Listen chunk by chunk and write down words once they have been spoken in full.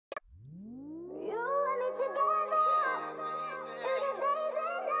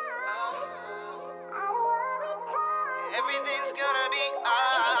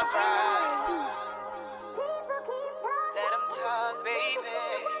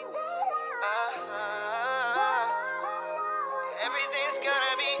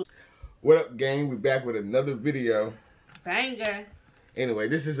What up, gang? We back with another video. Banger. Anyway,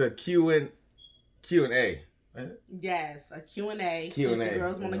 this is a Q&A. Yes, a Q&A. Q&A. Since the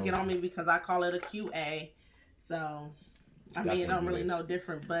girls want to get on me because I call it a QA. So, I mean, it don't really know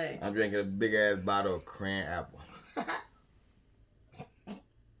different, but... I'm drinking a big-ass bottle of cran apple.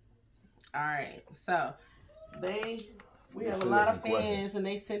 Alright, so, we have a lot of fans, and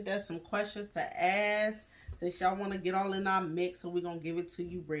they sent us some questions to ask. Since y'all want to get all in our mix, so we're going to give it to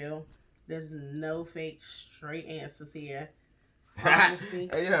you real. There's no fake, straight answers here. Honesty.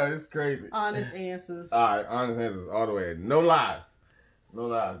 Yeah, it's crazy. Honest answers. All right, honest answers all the way. No lies. No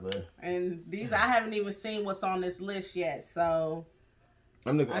lies, man. And these, I haven't even seen what's on this list yet, so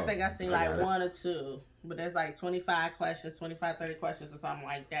I think I seen like one or two. But there's like 25 questions, 25, 30 questions or something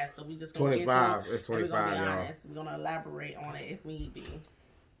like that. So we just going to get to 25. It's 25, we're gonna be y'all. honest. We're going to elaborate on it if need be.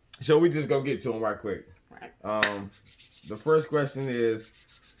 So we just go get to them right quick. Right. The first question is,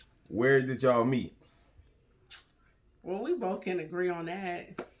 where did y'all meet? Well, we both can agree on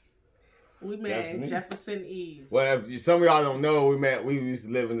that. We met at Jefferson East. Well, if some of y'all don't know, we used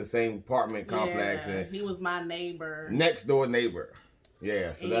to live in the same apartment complex. Yeah, and he was my neighbor. Next door neighbor.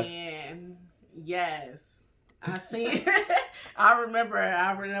 Yeah, so that's... And, yes. I seen... I'll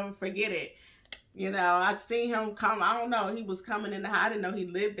never forget it. You know, I seen him come. I don't know. He was coming in the house. I didn't know he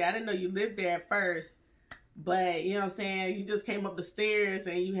lived there. I didn't know you lived there at first. But, you know what I'm saying? You just came up the stairs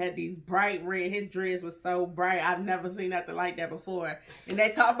and you had these bright red. His dreads was so bright. I've never seen nothing like that before. And they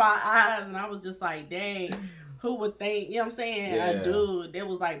caught my eyes and I was just like, dang, who would think, you know what I'm saying? Yeah. A dude that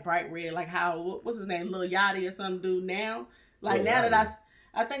was like bright red. Like how, what's his name? Lil Yachty or some dude now? Like now that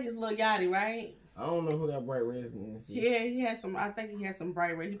I think it's Lil Yachty, right? I don't know who that bright red is. Yeah, he had some, I think he had some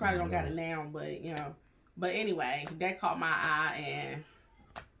bright red. He probably don't got it now, but, you know. But anyway, that caught my eye and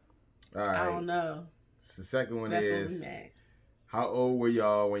all right. I don't know. The second one That's is, when we met. How old were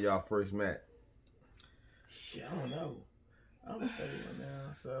y'all when y'all first met? Shit, I don't know. I'm 31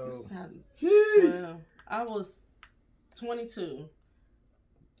 now, so... Jeez. Well, I was 22.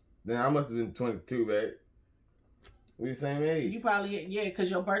 Then I must have been 22, babe. We the same age. You probably, yeah, because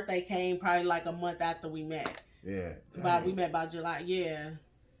your birthday came probably like a month after we met. Yeah. We met by July, yeah.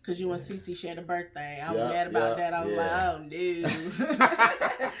 Because you and Cece shared a birthday. I was mad about that. I was like, oh, no.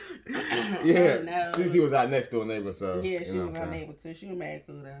 Yeah. Oh, no. Cece was our next door neighbor, so. Yeah, she was our neighbor, too. She was mad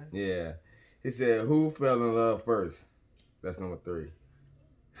cool, though. Yeah. He said, who fell in love first? That's number 3.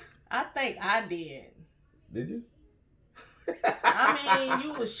 I think I did. Did you? I mean,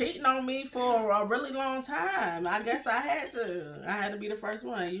 you was cheating on me for a really long time. I guess I had to. I had to be the first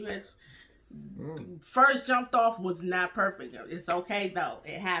one. You had... First jumped off was not perfect. It's okay though.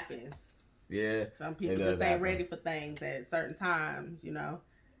 It happens. Yeah. Some people just ain't ready for things at certain times, you know.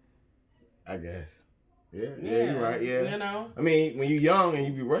 I guess. Yeah, you're right. Yeah. You know. I mean, when you're young and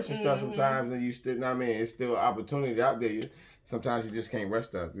you be rushing stuff sometimes, and you still, I mean, it's still opportunity out there. Sometimes you just can't rush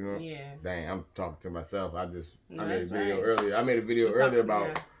stuff, you know. Yeah. Dang, I'm talking to myself. I made a video earlier. I made a video earlier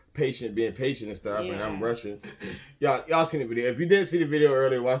about being patient and stuff, and I'm rushing. Y'all seen the video. If you didn't see the video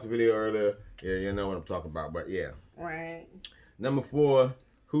earlier, watch the video earlier. Yeah, you know what I'm talking about, but yeah. Right. Number 4,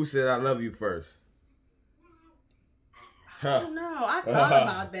 who said I love you first? I don't know. I thought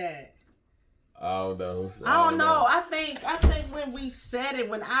about that. I don't know. I don't know. I think when we said it,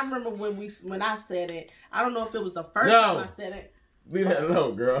 when I said it, I don't know if it was the first time I said it. Leave that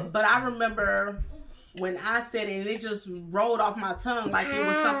alone, girl. But I remember when I said it, and it just rolled off my tongue like it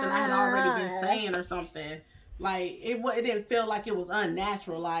was something I had already been saying or something. Like, it didn't feel like it was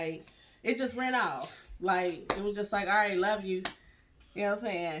unnatural. Like, it just ran off. Like, it was just like, all right, love you. You know what I'm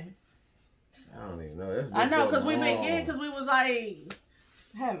saying? I don't even know. I know, because we was like,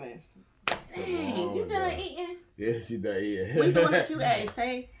 heaven. Dang, you done eating? Yeah, she done eating. We doing a QA.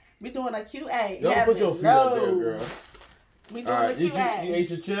 Say, we doing a QA. Don't put your feet up there, girl. We doing a QA. You ate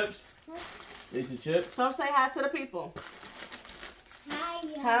your chips? You ate your chips? So say hi to the people. Hi.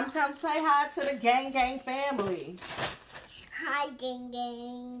 Come say hi to the gang family. Hi,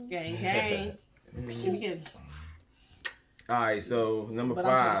 gang. Gang. All right, so number 5.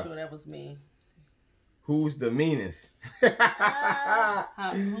 I'm pretty sure that was me. Who's the meanest? RJ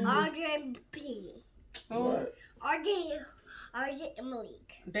P. What? RJ and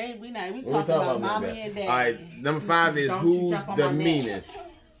Malik. We talking about mommy and daddy. All right, number 5 is who's the meanest?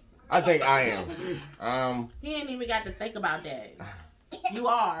 I think I am. He ain't even got to think about that. You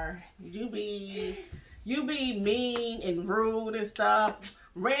are. You be mean and rude and stuff.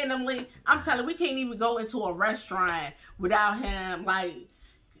 Randomly, I'm telling you, we can't even go into a restaurant without him. Like,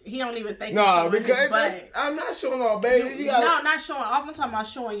 he don't even think. No, because I'm not showing off, baby. No, not showing off. I'm talking about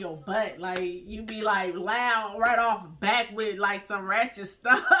showing your butt. Like you be like loud right off back with like some ratchet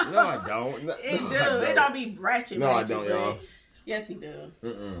stuff. No, I don't. No, It don't be ratchet. No, I don't, y'all. Yes, he do. I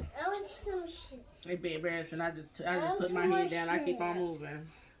want some shit. It be embarrassing. I just put my head down. I keep on moving.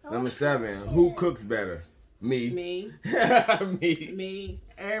 Number 7. Who cooks better? Me. Me. Me. Me.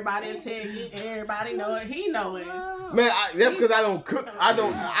 Everybody will tell you. Everybody know it. He know it. Man, that's because I don't cook. I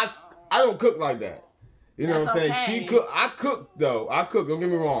don't cook like that. You know what I'm saying? Okay. She cook. I cook though. I cook. Don't get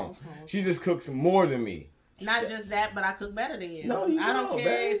me wrong. She just cooks more than me. Not just that, but I cook better than you. No, you I don't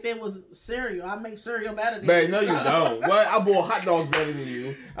care babe. if it was cereal. I make cereal better than Babe, you. no, you don't. What? I boil hot dogs better than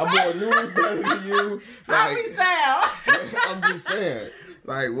you. I boil noodles better than you. How we sound? I'm just saying.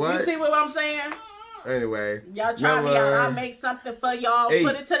 Like what? You see what I'm saying? Anyway, Y'all try me out. I'll make something for y'all. 8.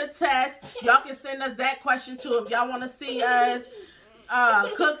 Put it to the test. Y'all can send us that question too if y'all want to see us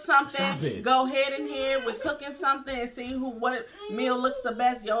cook something. Go ahead in here with cooking something and see what meal looks the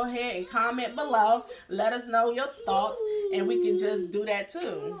best. Go ahead and comment below. Let us know your thoughts and we can just do that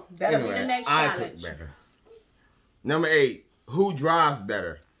too. That'll be the next challenge. I cook better. Number 8. Who drives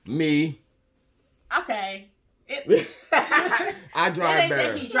better? Me. Okay. I drive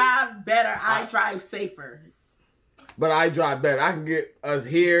better. That he drives better. I drive safer. But I drive better. I can get us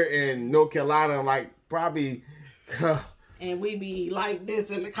here in North Carolina in like probably. And we be like this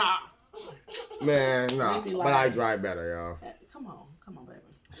in the car. Man, no. Like, but I drive better, y'all. Come on, baby.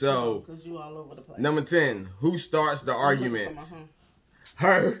 So, because you all over the place. Number 10. Who starts the arguments?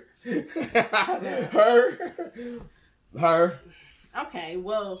 Her. Her. Okay,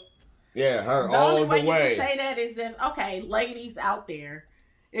 well. Yeah, her the all only way the way. You can say that is if, okay, ladies out there,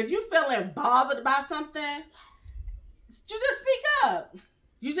 if you feeling bothered by something, you just speak up.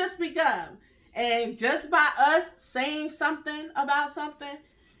 You just speak up. And just by us saying something about something,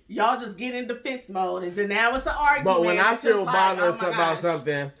 y'all just get in defense mode. And then now it's an argument. But when I feel bothered like, about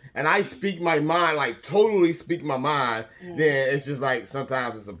something and I speak my mind, like totally speak my mind, then it's just like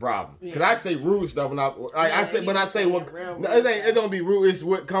sometimes it's a problem. Because I say rude stuff when I say what it don't be rude. It's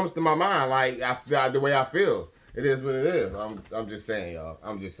what comes to my mind, like the way I feel. It is what it is. I'm just saying, y'all.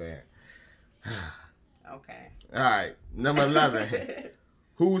 I'm just saying. Okay. All right, number 11.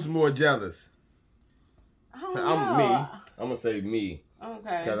 Who's more jealous? Me. I'm gonna say me.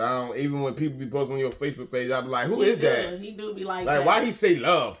 Okay. Cause I don't, even when people be posting on your Facebook page, I be like, "Who is that?" He do be like that. Why he say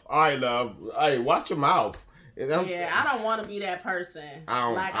love? All right, love. Hey, watch your mouth. Yeah, I don't want to be that person.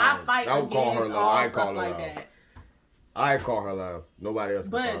 I fight against call her love. all stuff like that. I call her love. Nobody else.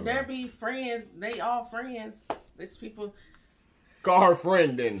 But there be friends. They all friends. There's people. Call her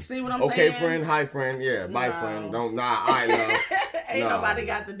friend then. See what I'm saying? Okay, friend. Hi, friend. Yeah, bye, friend. I love. Ain't nobody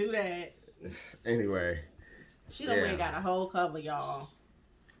got to do that. Anyway. She done went got a whole cover, y'all.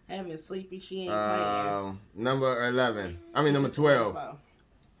 Having sleepy, she ain't playing. Number 11. I mean, number 12.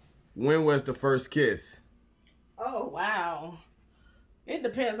 When was the first kiss? Oh, wow. It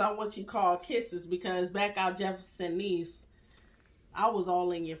depends on what you call kisses, because back out Jefferson Niece, I was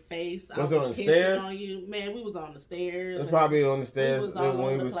all in your face. I was on the kissing stairs? on you. Man, we was on the stairs. It's probably on the stairs. We was all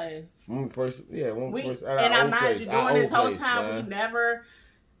over the place. When we first, and I mind you, during this whole time, we never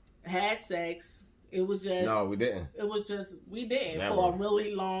had sex. It was just... No, we didn't. It was just... We didn't for a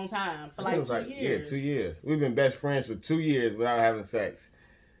really long time. For like 2 years. Yeah, 2 years. We've been best friends for 2 years without having sex.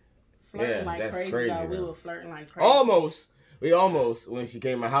 Flirting like that's crazy. Crazy, we were flirting like crazy. We almost, when she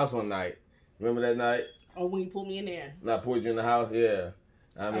came to my house one night. Remember that night? Oh, when you pulled me in there. And I pulled you in the house? Yeah.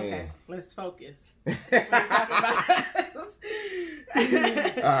 I mean... Okay, let's focus. We're talking about us.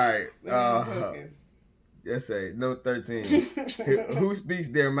 All right. Let's say number 13. Who speaks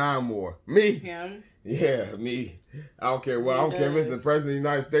their mind more? Me. Him. Yeah, me. I don't care what. I don't care if it's the president of the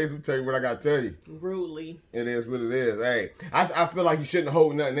United States. I'll tell you what I got to tell you. Rudely. It is what it is. Hey, I feel like you shouldn't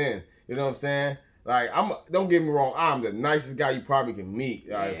hold nothing in. You know what I'm saying? Like, don't get me wrong. I'm the nicest guy you probably can meet.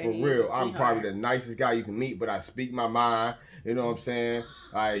 Like, for real. I'm probably the nicest guy you can meet, but I speak my mind. You know what I'm saying?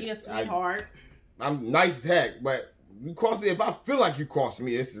 Like, be a sweetheart. I'm nice as heck, but you cross me. If I feel like you cross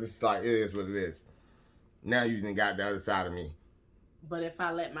me, it's just like, it is what it is. Now you done got the other side of me. But if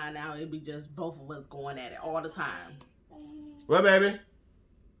I let mine out, it'd be just both of us going at it all the time. What, baby?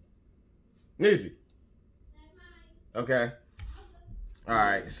 Nizzy. Okay. All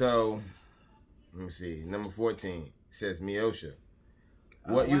right, so let me see. Number 14 says Miosha.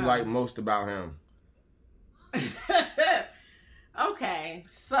 What you like most about him? Okay,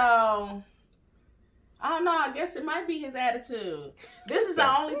 so I don't know. I guess it might be his attitude. This is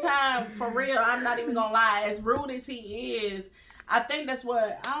the only time, for real, I'm not even gonna lie, as rude as he is, I think that's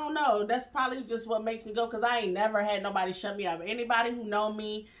what, I don't know. That's probably just what makes me go, because I ain't never had nobody shut me up. Anybody who know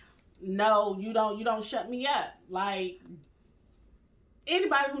me, know you don't shut me up. Like,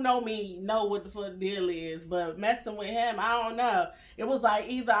 anybody who know me know what the fuck deal is, but messing with him, I don't know. It was like,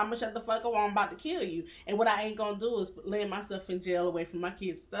 either I'm gonna shut the fuck up or I'm about to kill you. And what I ain't gonna do is land myself in jail away from my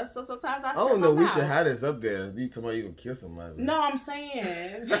kids. So sometimes I don't know. We should have this up there. You talking about you gonna kill somebody? No, I'm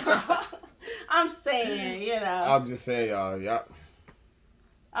saying. I'm saying, you know. I'm just saying, y'all. Yeah.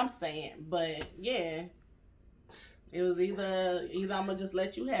 I'm saying, but yeah. It was either I'm gonna just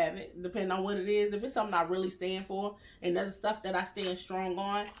let you have it, depending on what it is. If it's something I really stand for, and there's stuff that I stand strong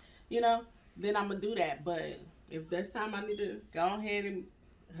on, you know, then I'm gonna do that. But if that's time I need to go ahead and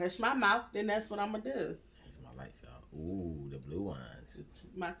hush my mouth, then that's what I'm gonna do. Change my lights, y'all. Ooh, the blue ones. It's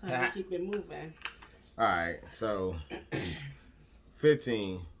my time to keep it moving. All right, so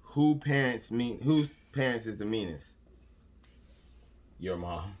 15. Whose parents is the meanest? Your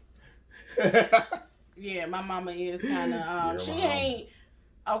mom. Yeah, my mama is kind of, she ain't,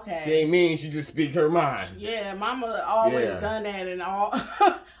 okay. She ain't mean, she just speak her mind. Yeah, mama always done that, and all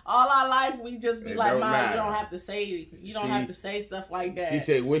our life we just be like, Mom, you don't have to say stuff like that. She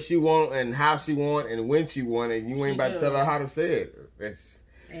say what she want and how she want and when she want, and you ain't about to tell her how to say it.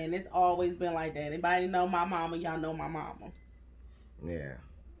 And it's always been like that. Anybody know my mama, y'all know my mama. Yeah.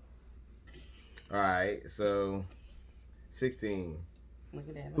 All right, so 16. Look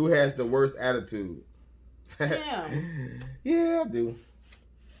at that. Who has the worst attitude? Damn. Yeah,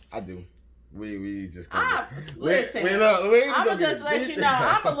 I do. We just listen. I'm gonna just let you know,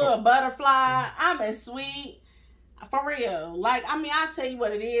 I'm a little butterfly. I'm a sweet, for real. Like, I mean, I'll tell you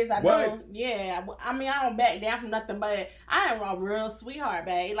what it is. I mean, I don't back down from nothing, but I am a real sweetheart,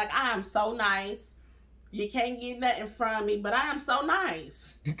 babe. Like, I am so nice. You can't get nothing from me, but I am so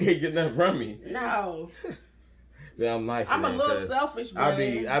nice. You can't get nothing from me. No. Yeah, I'm nice. I'm a little selfish,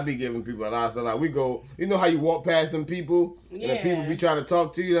 man. I be giving people a lot of stuff. Like, we go, you know how you walk past them people? Yeah. And people be trying to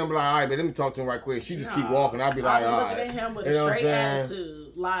talk to you, and I'm like, all right, but let me talk to him right quick. She just keep walking. I'll be like, all right. I'm looking at him with a straight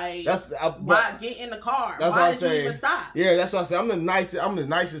attitude. Like, why get in the car? That's why did you even stop? Yeah, that's what I say. I'm the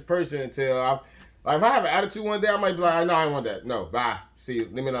nicest person until like, if I have an attitude one day, I might be like, no, I don't want that. No, bye. See you.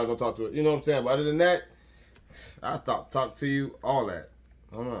 Let me not go talk to it. You know what I'm saying? But other than that, I'll stop talk to you, all that.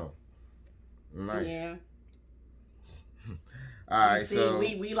 I don't know. Nice. Yeah. All right, see, so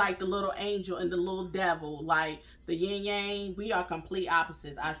we like the little angel and the little devil, like the yin yang. We are complete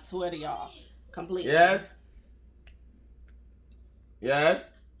opposites. I swear to y'all, completely. Yes.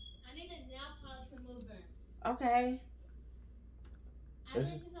 Yes. I need a nail polish remover. Okay. I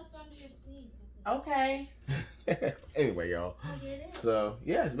think it's up under your feet. Okay. Anyway, y'all. Oh, it is? So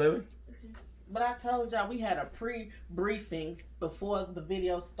yes, baby. Okay. But I told y'all we had a pre-briefing before the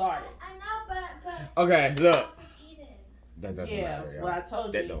video started. I know, but. Okay, look. That doesn't matter. Yeah, well, I told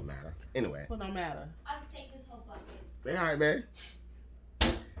you. That don't matter. Anyway. What don't matter? I'll take this whole bucket. All right, babe.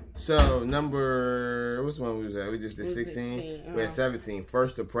 So, which one we was at? We just did 16. We're at 17.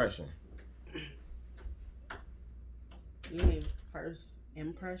 First impression. You mean first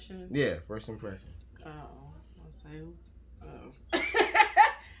impression? Yeah, first impression. Oh, I'll say. Oh.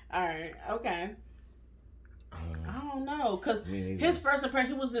 All right. Okay. I don't know, cause his first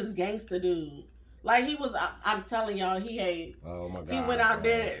impression, he was this gangster dude. Like, he was, I'm telling y'all, oh my God, he went out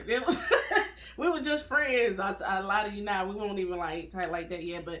there. We were just friends. I lie to you now. We won't even like type like that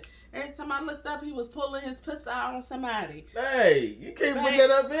yet. But every time I looked up, he was pulling his pistol out on somebody. Hey, you can't put that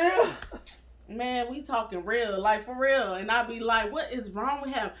up there. Man, we talking real, like for real. And I'd be like, what is wrong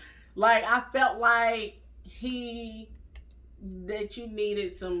with him? Like, I felt like that you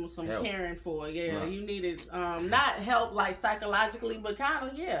needed some help. Caring for. Yeah, you needed not help like psychologically, but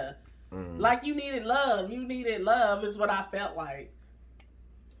kind of, yeah. Like, you needed love. You needed love is what I felt like.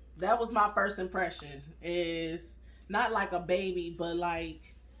 That was my first impression. Is not like a baby, but like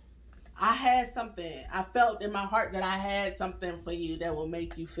I had something. I felt in my heart that I had something for you that will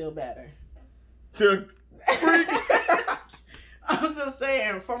make you feel better. I'm just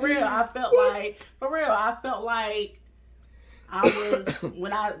saying, for real. I felt like I was,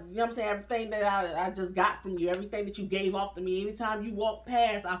 when I, you know what I'm saying, everything that I just got from you, everything that you gave off to me, anytime you walked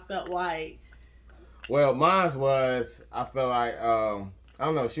past, I felt like. Well, mine was, I felt like, I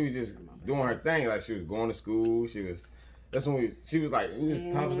don't know, she was just doing her thing. Like, she was going to school. That's when she was like, we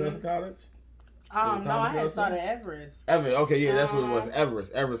was Thomas Nelson College? No, I had started Everest. Okay, yeah, that's what it was.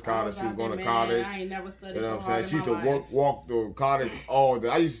 Everest College. She was going to college. I ain't never studied. You know what I'm saying? She used to walk to college all day.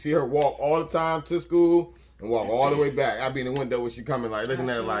 I used to see her walk all the time to school. And walk all the way back. I'd be in the window when she coming, like looking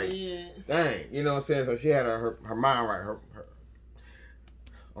at her like, dang, you know what I'm saying? So she had her mind right, her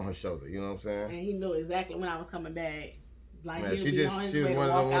on her shoulder, you know what I'm saying? And he knew exactly when I was coming back. Like man, she was one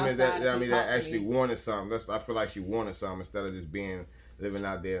of the women that actually wanted something. I feel like she wanted something instead of just living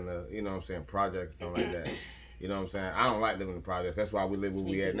out there in the, you know what I'm saying, projects or something like that. You know what I'm saying? I don't like living in the projects. That's why we live where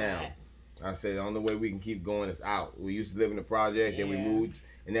we at now. I said the only way we can keep going is out. We used to live in the project, then we moved,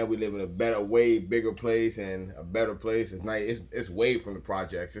 and now we live in a better, way bigger place and a better place. It's nice. It's way from the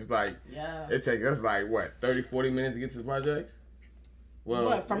projects. It's like it takes us like what 30, 40 minutes to get to the projects.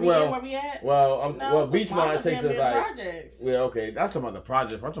 Well, from here where we at? Well, Beachmont takes us like projects. Well, okay. I'm talking about the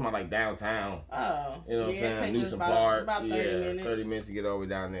project. I'm talking about like downtown. Oh, you know what I'm saying? Newsom Park. About 30 minutes. 30 minutes to get all the way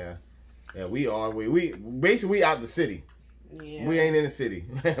down there. Yeah, we basically out the city. Yeah. We ain't in the city.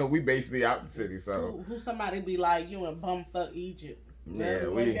 We basically out the city. So who somebody be like you in bumfuck Egypt? Yeah,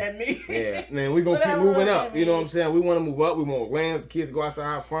 man, we gonna keep moving up. You know what I'm saying? We want to move up. We want land. The kids to go outside,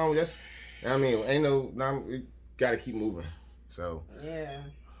 have fun. We gotta keep moving. So yeah,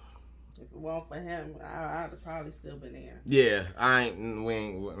 if it weren't for him, I'd have probably still been there. Yeah, I ain't.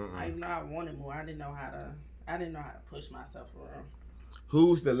 I know I wanted more. I didn't know how to push myself around.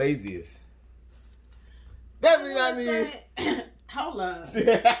 Who's the laziest? Definitely not me. Hold on.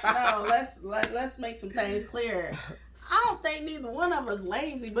 No, let's make some things clear. I don't think neither one of us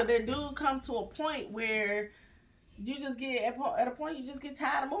lazy, but there do come to a point where you just get at a point you just get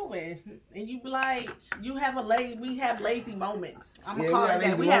tired of moving, and you be like, we have lazy moments. I'm gonna call it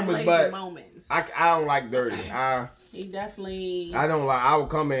that. We have lazy moments. I don't like dirty. He definitely. I don't like. I would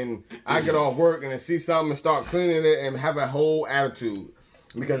come in. I get off work and then see something and start cleaning it and have a whole attitude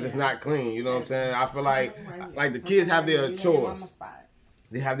because it's not clean. You know what I'm saying? I feel like the kids have their chores.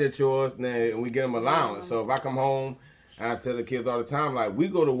 They have their chores and we get them allowance. So if I come home and I tell the kids all the time, like we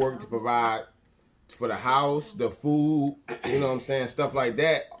go to work to provide for the house, the food, you know what I'm saying, stuff like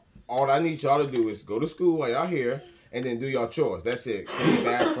that. All I need y'all to do is go to school while y'all here and then do your chores. That's it. Clean the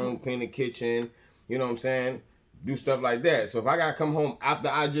bathroom, clean the kitchen, you know what I'm saying? Do stuff like that. So if I gotta come home after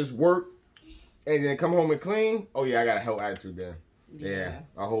I just work and then come home and clean, oh yeah, I got a hell attitude then. Yeah.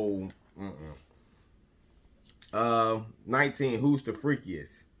 A whole 19, who's the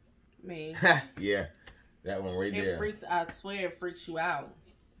freakiest? Me. Yeah. That one right there. I swear it freaks you out.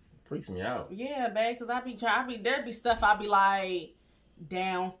 Freaks me out. Yeah, babe, because there'd be stuff I'd be like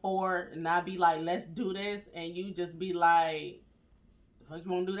down for, and I'd be like, let's do this, and you just be like, what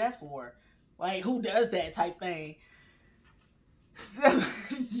you want to do that for? Like, who does that type thing?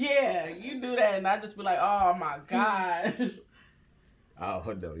 Yeah, you do that, and I just be like, oh my gosh. Oh,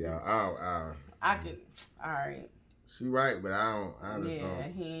 no, y'all. I could, all right. She right, but I just don't. Yeah,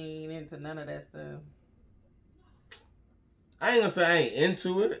 he ain't into none of that stuff. I ain't gonna say I ain't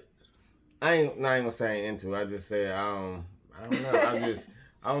into it. I ain't gonna say I ain't into it. I just say I don't know.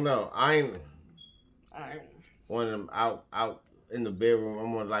 I don't know. I ain't one of them out in the bedroom. I'm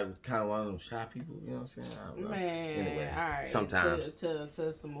more like kind of one of them shy people. You know what I'm saying? I don't know. Man, anyway, all right. Sometimes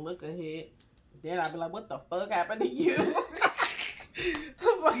to some liquor hit, then I'd be like, what the fuck happened to you?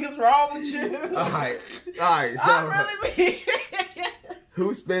 The fuck is wrong with you? All right. So, I really mean.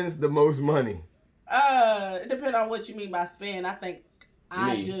 Who spends the most money? It depends on what you mean by spend. I think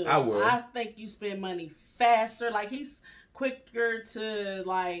I do. I would. I think you spend money faster. Like he's quicker to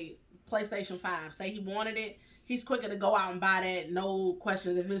like PlayStation 5. Say he wanted it, he's quicker to go out and buy that. No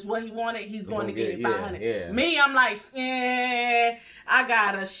questions. If it's what he wanted, he's going to get it. $500. Yeah. Me, I'm like, I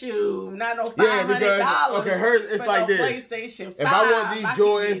got a shoe. Not no $500. Okay, hers it's like this. PlayStation 5. If I want these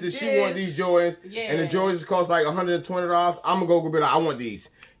Jordans and she want these Jordans, and the Jordans cost like $120, I'm gonna go be like, I want these.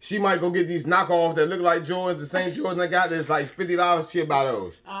 She might go get these knockoffs that look like Jordans, the same Jordans I got. That's like $50. She buy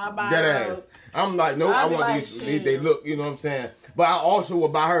those. I buy Dead those. Ass. I'm like, no, I want like, these. They look, you know what I'm saying. But I also will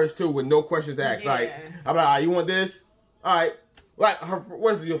buy hers too with no questions asked. Yeah. Like, I'm like, you want this? All right. Like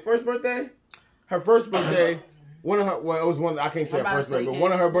what's your first birthday? Her first birthday. One of her, well, it was one. I can't say her first birthday, but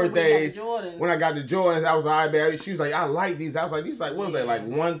one of her birthdays. When I got the Jordans, I was like, baby. She was like, I like these. I was like, these like what are they like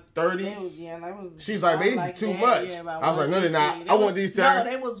 130? Yeah, that was. She's like, baby, these too much. Yeah, I was like, no, they're not. I want these. No,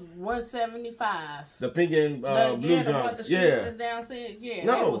 they was 175. The pink and blue jumps. Yeah. Yeah.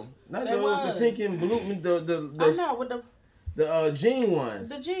 No, not the pink and blue. I know with the jean ones.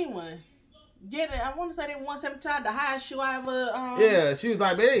 The jean one. Yeah, I want to say they 175. The highest shoe I ever. Yeah, she was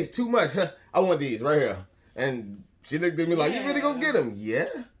like, baby, it's too much. I want these right here. And she looked at me like, you really gonna get them? Yeah.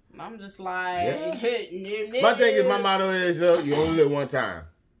 I'm just like, my thing is, my motto is, you only live one time.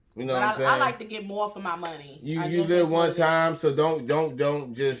 You know what I'm saying? I like to get more for my money. You live one time, so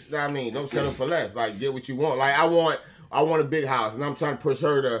don't just, I mean, don't settle for less. Like, get what you want. Like, I want a big house, and I'm trying to push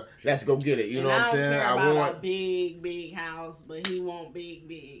her to, let's go get it. You know what I'm saying? I want a big house, but he want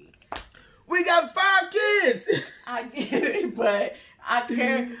big. We got 5 kids. I get it, but I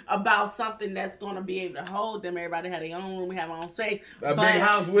care about something that's gonna be able to hold them. Everybody have their own room, we have our own space. A big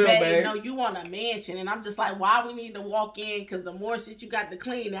house will, babe. No, you want a mansion, and I'm just like, why we need to walk in? Because the more shit you got to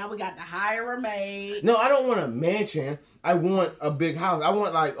clean, now we got to hire a maid. No, I don't want a mansion. I want a big house. I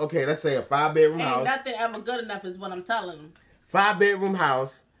want like, okay, let's say a 5-bedroom house. Ain't nothing ever good enough is what I'm telling them. 5-bedroom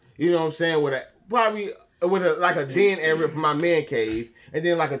house. You know what I'm saying? With like a den area for my man cave, and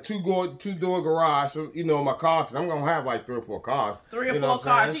then like a two-door garage. So, you know, my car. Cause I'm gonna have like 3 or 4 cars. 3 or 4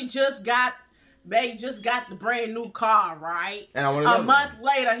 cars. He just got the brand new car, right? And I want a month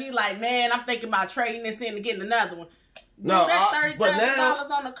later, he like, man, I'm thinking about trading this in and getting another one. No, that's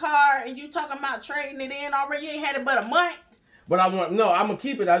 $30,000 on the car, and you talking about trading it in already? You ain't had it but a month. But I'm gonna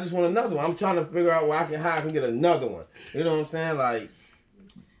keep it. I just want another one. I'm trying to figure out how I can get another one. You know what I'm saying? Like.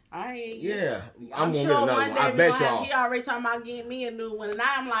 Yeah, I'm gonna sure get another one. I bet y'all. He already talking about getting me a new one, and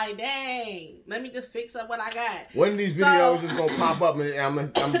I'm like, dang, let me just fix up what I got. One of these videos is gonna pop up,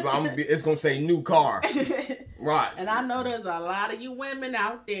 and it's gonna say new car. Right. And I know there's a lot of you women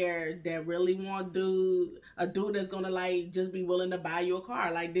out there that really want a dude that's gonna like just be willing to buy you a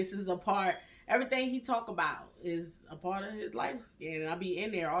car. Like this is a part. Everything he talk about is a part of his life, and I be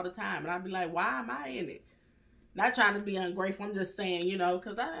in there all the time, and I be like, why am I in it? Not trying to be ungrateful. I'm just saying, you know,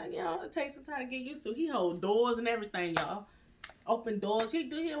 because it takes some time to get used to. He hold doors and everything, y'all. Open doors.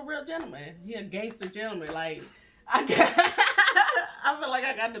 He a real gentleman. He a gangster gentleman. Like, I feel like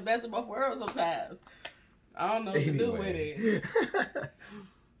I got the best of both worlds sometimes. I don't know what to do with it.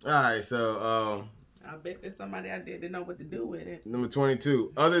 All right, so I bet there's somebody out there that know what to do with it. Number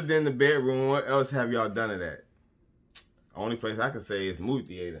 22. Other than the bedroom, what else have y'all done it at? Only place I can say is movie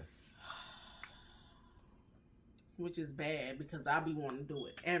theater. Which is bad because I be wanting to do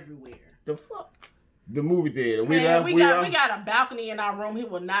it everywhere. The fuck? The movie theater. We got a balcony in our room. He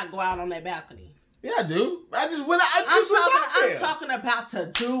will not go out on that balcony. Yeah, I do. I just went out there. I'm talking about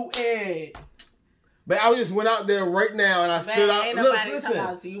to do it. But I just went out there right now and I stood out. Ain't Look, nobody listen.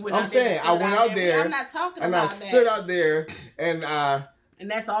 About you. I'm saying I went out there. I'm not talking and about I stood out there and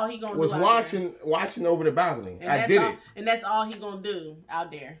that's all he gonna was do. watching over the balcony. And did it. And that's all he gonna do out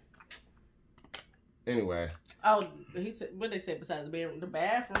there. Anyway. Oh, he said what they said besides the bedroom, the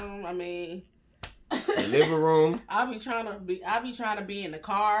bathroom. I mean, the living room. I be trying to be in the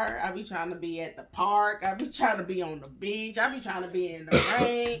car. I be trying to be at the park. I be trying to be on the beach. I be trying to be in the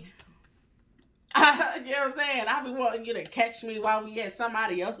rain. You know what I'm saying? I be wanting you to catch me while we at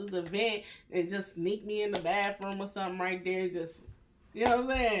somebody else's event and just sneak me in the bathroom or something right there. Just, you know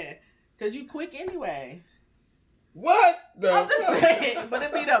what I'm saying? Because you quick anyway. What? I'm just saying. But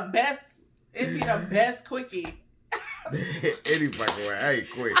it'd be the best. It'd be the best quickie. Any fucking way. I ain't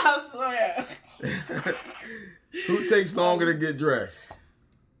quick. I swear. Who takes longer to get dressed?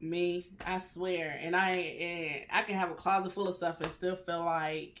 Me. I swear. And I can have a closet full of stuff and still feel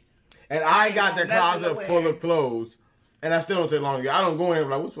like. And I got the closet full of clothes. And I still don't take long to get. I don't go in there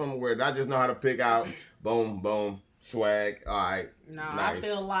like, which one I'm gonna wear? I just know how to pick out. Boom, boom. Swag. All right. No, nice.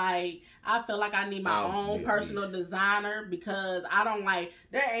 I feel like I need my own personal designer because I don't like,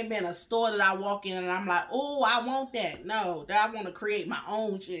 there ain't been a store that I walk in and I'm like, oh, I want that. No, I want to create my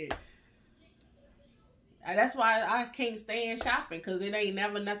own shit. And that's why I can't stay in shopping because it ain't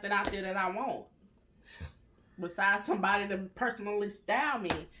never nothing out there that I want. Besides somebody to personally style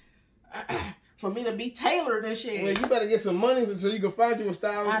me. For me to be tailored and shit. Well, you better get some money so you can find you a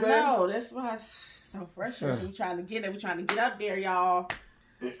stylist. I know. That's why it's so frustrating. We trying to get it. We trying to get up there, y'all.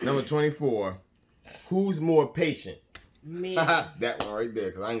 Number 24. Who's more patient? Me. That one right there,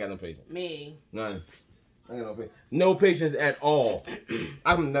 because I ain't got no patience. Me. None. I ain't got no patience. No patience at all.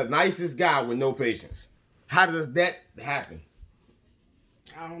 I'm the nicest guy with no patience. How does that happen?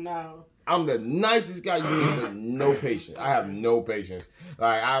 I don't know. I'm the nicest guy. You need no patience. I have no patience.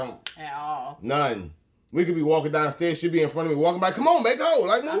 Like, I don't. At all. None. We could be walking down the stairs. She'd be in front of me walking by. Come on, make go.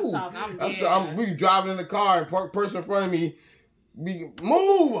 Like, move. We driving in the car and person in front of me.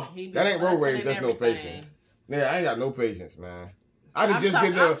 Move. That ain't road rage. That's no patience. Yeah, I ain't got no patience, man. I'm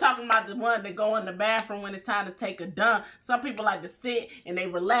talking about the one that go in the bathroom when it's time to take a dump. Some people like to sit and they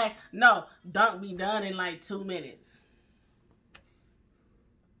relax. No, dump be done in like 2 minutes.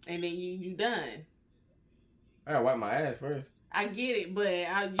 And then you done. I gotta wipe my ass first. I get it, but it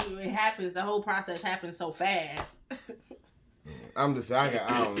happens. The whole process happens so fast. I'm just saying.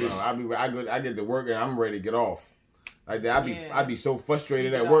 I don't know. I get to work and I'm ready to get off. Like that, I'd be so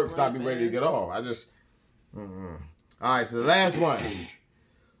frustrated at work because I'd be ready to get off. I just. All right, so the last one.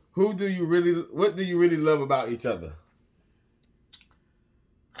 What do you really love about each other?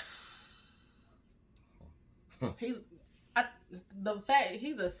 He's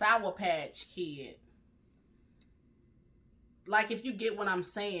a Sour Patch Kid. like if you get what I'm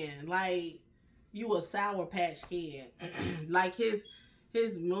saying, like you a Sour Patch Kid. Like his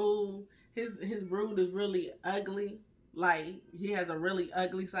mood, his brood is really ugly. Like he has a really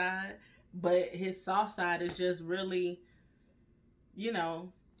ugly side, but his soft side is just really, you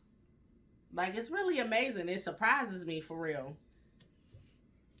know, like it's really amazing. It surprises me for real.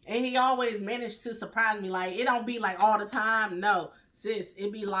 And he always managed to surprise me. Like, it don't be like all the time. No, sis,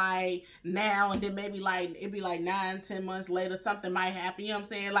 it be like now and then maybe like, it be like 9-10 months later, something might happen. You know what I'm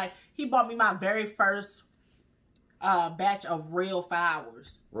saying? Like, he bought me my very first batch of real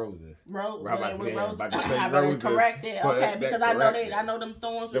flowers. Roses. Roses. I better correct it. Okay, because I know them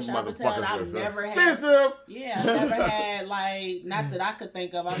thorns with Shabba Tail. I've never had. Yeah, I've never had like, not that I could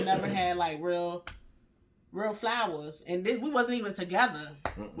think of. I've never had like real flowers. And we wasn't even together.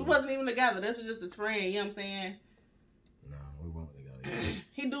 We wasn't even together. This was just his friend. You know what I'm saying? No, we weren't together.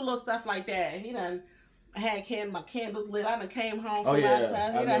 He do little stuff like that. He done had my candles lit. I done came home from out of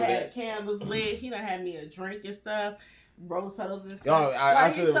town. He done had candles lit. He done had me a drink and stuff. Rose petals and stuff. Y'all,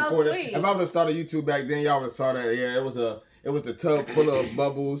 I should have recorded. Sweet. If I would have started YouTube back then, y'all would have saw that. Yeah, it was the tub full of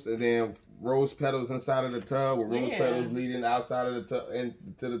bubbles and then rose petals inside of the tub with rose petals leading outside of the tub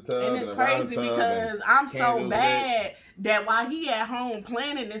into the tub. And it's crazy because I'm so bad that while he at home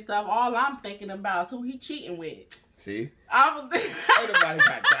planning and stuff, all I'm thinking about is who he cheating with. See? Ain't nobody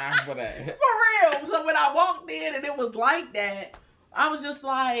got time for that. For real. So when I walked in and it was like that, I was just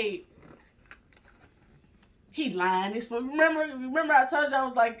like, he lying. Remember I told you I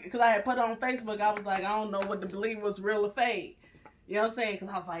was like, because I had put it on Facebook, I was like, I don't know what to believe was real or fake. You know what I'm saying?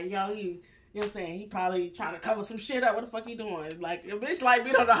 Because I was like, yo, you know what I'm saying? He probably trying to cover some shit up. What the fuck he doing? Like, a bitch like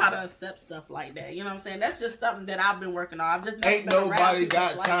me don't know how to accept stuff like that. You know what I'm saying? That's just something that I've been working on. I've just ain't nobody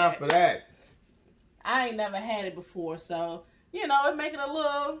got time for that. I ain't never had it before, so, you know, it make it a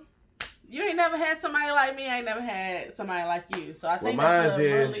little... You ain't never had somebody like me. I ain't never had somebody like you. So I think that's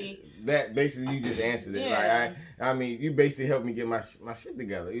really... That basically, you just answered it. Yeah. Like, I mean, you basically helped me get my shit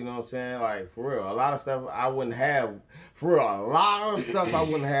together. You know what I'm saying? Like, for real. A lot of stuff I wouldn't have. For real, a lot of stuff I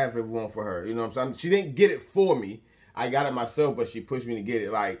wouldn't have if it weren't for her. You know what I'm saying? She didn't get it for me. I got it myself, but she pushed me to get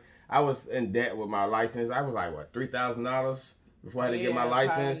it. Like, I was in debt with my license. I was like, what, $3,000 before I had to get my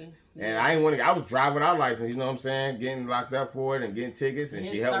license? Probably. And I ain't want to. I was driving without license. You know what I'm saying? Getting locked up for it and getting tickets. And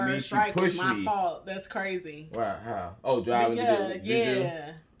she helped me. She pushed me. My fault. That's crazy. Wow. How? Oh, driving.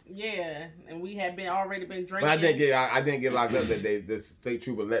 Yeah. And we had already been drinking. But I didn't get locked up that day. The state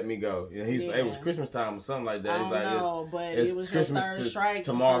trooper let me go. You know, it was Christmas time or something like that. I don't know, but it was Christmas your third strike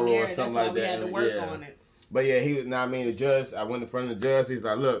tomorrow or something like that. We had to work on it. But yeah, the judge. I went in front of the judge. He's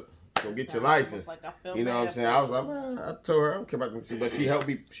like, look. Go get your license. Like you know what I'm saying? I was like, I told her I don't care about them, but she helped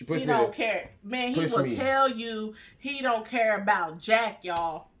me. She pushed me. He don't care, man. He will tell you he don't care about Jack,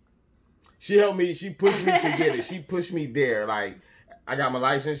 y'all. She helped me. She pushed me to get it. She pushed me there. Like I got my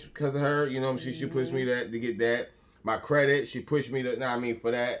license because of her. You know, she pushed me to get that. My credit, she pushed me to. For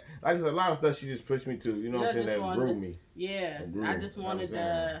that. Like I said, a lot of stuff she just pushed me to. You know what I'm saying? That grew me. Yeah, I just wanted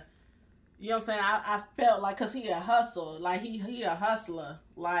to. You know what I'm saying? I felt like, because he a hustler. Like, he a hustler.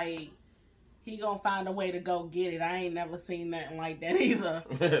 Like, he gonna find a way to go get it. I ain't never seen nothing like that either.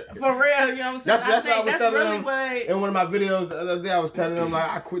 For real, you know what I'm saying? That's really what... In one of my videos the other day, I was telling him,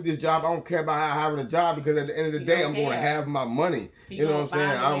 like, I quit this job. I don't care about having a job because at the end of the day, I'm going to have my money. You know what I'm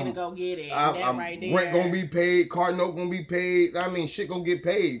saying? I'm to go get it. Rent gonna be paid. Car note gonna be paid. Shit gonna get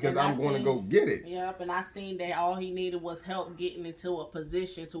paid because I'm going to go get it. Yep, and I seen that all he needed was help getting into a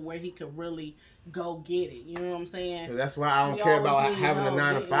position to where he could really go get it. You know what I'm saying? So that's why I don't care about having a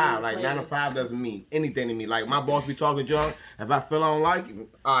 9 to 5. Like 9 to 5 doesn't mean anything to me. Like my boss be talking junk. If I feel I don't like it,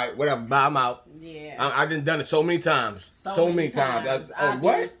 all right, whatever, buy them out. Yeah. I done it so many times. So many times.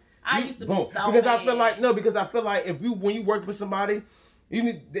 What? I used to be so because I feel like when you work for somebody, you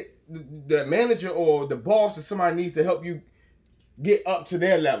need the manager or the boss or somebody needs to help you get up to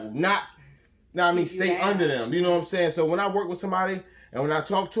their level, not stay under them. You know what I'm saying? So when I work with somebody and when I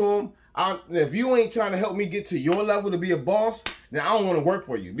talk to them, if you ain't trying to help me get to your level to be a boss, then I don't want to work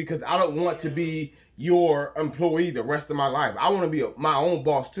for you because I don't want to be your employee the rest of my life. I want to be my own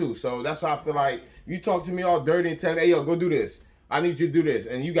boss too. So that's why I feel like you talk to me all dirty and tell me, hey, yo, go do this. I need you to do this.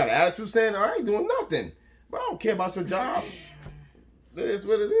 And you got an attitude saying, I ain't doing nothing. But I don't care about your job. It is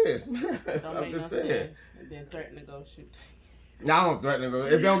what it is. I'm just saying. And then threaten to go shoot. No, I don't threaten to go.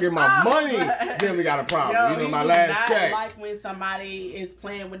 If they don't get my money, then we got a problem. You know, my last check. Like when somebody is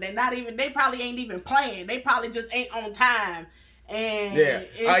playing with they probably ain't even playing. They probably just ain't on time. And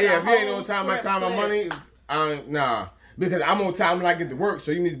if you ain't on time, my money, nah. Because I'm on time when I get to work,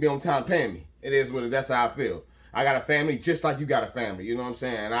 so you need to be on time paying me. It is what it is. That's how I feel. I got a family just like you got a family. You know what I'm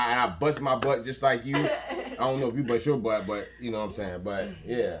saying? And I bust my butt just like you. don't know if you bust your butt, but you know what I'm saying. But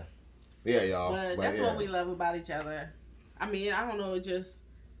yeah, y'all. But that's what we love about each other. I mean, I don't know. It just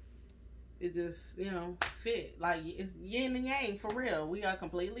fit. Like it's yin and yang for real. We are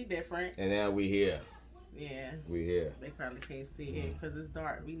completely different. And now we here. Yeah. We here. They probably can't see it because it's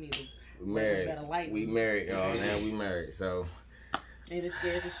dark. We need better light. We married, y'all. Now we married, so. It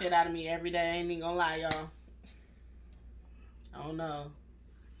scares the shit out of me every day. I ain't even gonna lie, y'all. I don't know.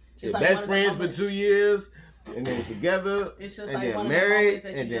 It's like best friends for 2 years, and then together, it's just and like then one married, of the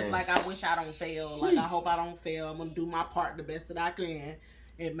moments that you just like, I wish I don't fail. Like, I hope I don't fail. I'm gonna do my part the best that I can.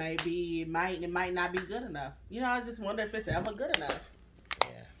 It might not be good enough. You know, I just wonder if it's ever good enough.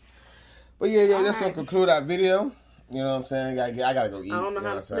 Yeah. But yeah, that's gonna conclude our video. You know what I'm saying? I gotta go eat. I don't know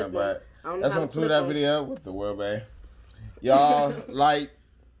how to flip it. That's gonna conclude our video with the world, babe. Y'all like,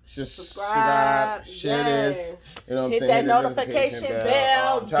 subscribe, share this. You know what I'm saying? Hit that notification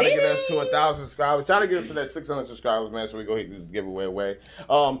bell. Try to get us to 1,000 subscribers. Try to get us to that 600 subscribers, man. So we go hit this giveaway away.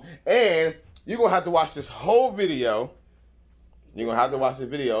 And you're gonna have to watch this whole video. You're gonna have to watch the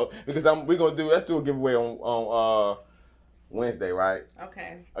video because let's do a giveaway on Wednesday, right?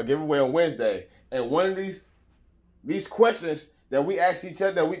 Okay. A giveaway on Wednesday, and one of these questions that we asked each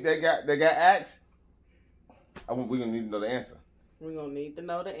other that got asked, we're gonna need to know the answer. We're gonna need to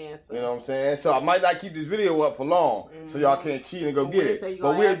know the answer. You know what I'm saying? So I might not keep this video up for long, so y'all can't cheat and go get it.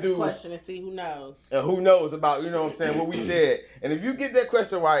 But we'll do a question and see who knows. And who knows about, you know what I'm saying, what we said. And if you get that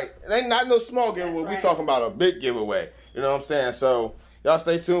question right, it ain't not no small giveaway. Right. We talking about a big giveaway. You know what I'm saying? So y'all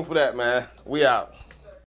stay tuned for that, man. We out.